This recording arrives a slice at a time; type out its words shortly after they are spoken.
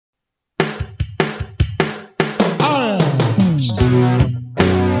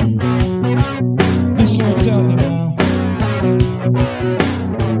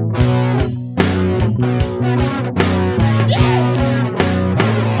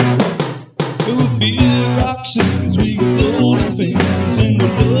We'll be rock cities, we can go to fingers, and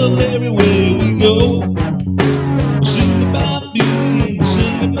we'll love everywhere we go. We'll sing about beauty, we'll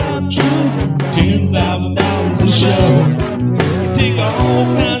sing about truth. $10,000 a show. We take all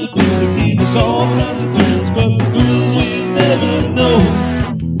kinds of things that give us all kinds of thrills, but the thrills we'll never know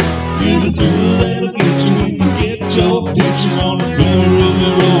is the thrill that'll get you when you get your picture on the cover of the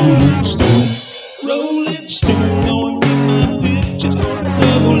Rolling Stone. Rolling Stone, gonna get my picture on the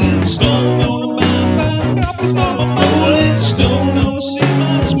Rolling Stone. Gonna buy 5 copies for my Rolling Stone. Gonna see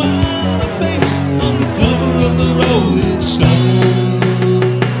my smile face on the cover of the Rolling Stone.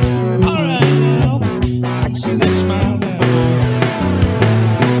 Alright now, I can see that smile now.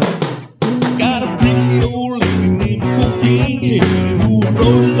 Got a pretty old lady named Cocaine Gary who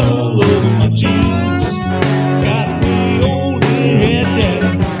roses all over my jeans. Got a pretty old redhead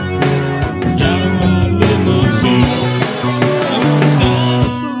daddy driving my limousine. I'm gonna sign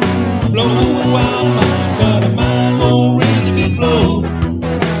up for blow a wild mind, but a mind won't really be blown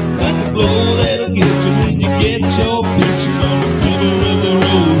like the blow that'll get you when you get your picture on the cover of the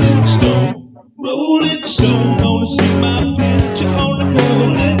Rolling Stone. Rolling Stone, gonna see my picture on the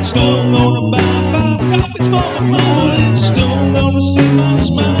Rolling Stone. Gonna buy 5 copies for my Rolling Stone. Gonna see my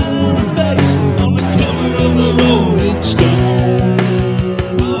smiling face on the cover of the Rolling Stone.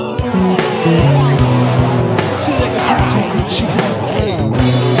 See they got you taking cheap.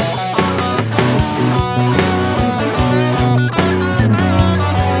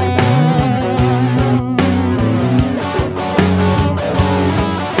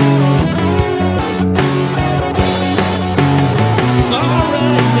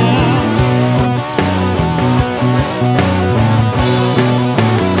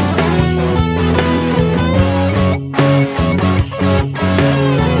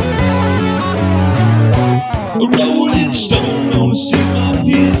 A Rolling Stone, gonna see my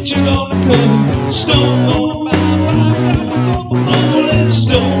picture on the cover. Stone, gonna buy 5 copies for my Rolling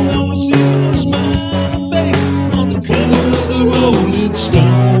Stone. Gonna see my smiling face on the cover of the Rolling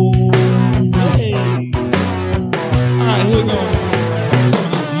Stone. Hey, alright, here we go.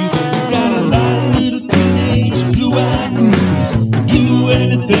 You got a lot of little teenagers, blue-eyed girls, do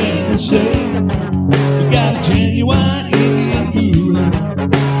anything to say. We got a genuine Indian guru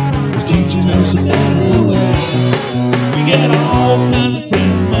teaching us a better way. We got all kinds of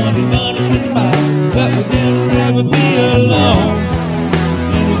friends, money, and power, but we'll never ever be alone.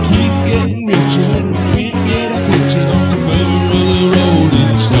 And we keep getting richer, and we can't get our pictures on the cover of the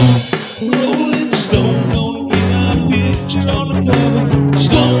Rolling Stone. Rolling Stone, gonna get our pictures on the cover.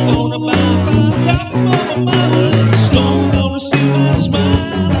 Stone, gonna buy 5 copies for my Rolling Stone. Gonna see my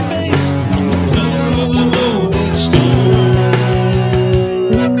smiling face on the cover of the Rolling Stone.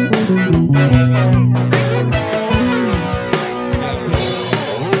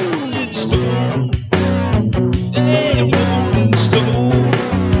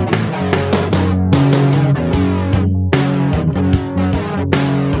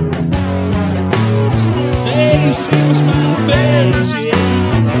 You see my smile face, yeah.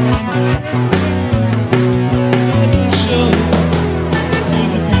 Every show,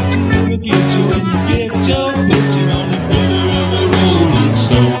 with the picture will get you when you get your picture on the cover of the Rolling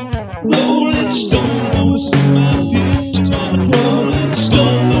Stone. Rolling Stone, gonna see my picture on the Rolling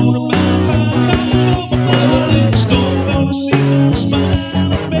Stone. Gonna buy 5 copies for my Rolling Stone. Gonna see my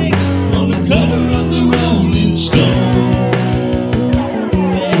smiling face on the cover of the Rolling Stone.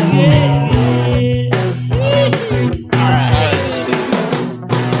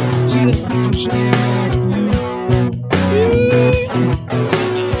 See the picture.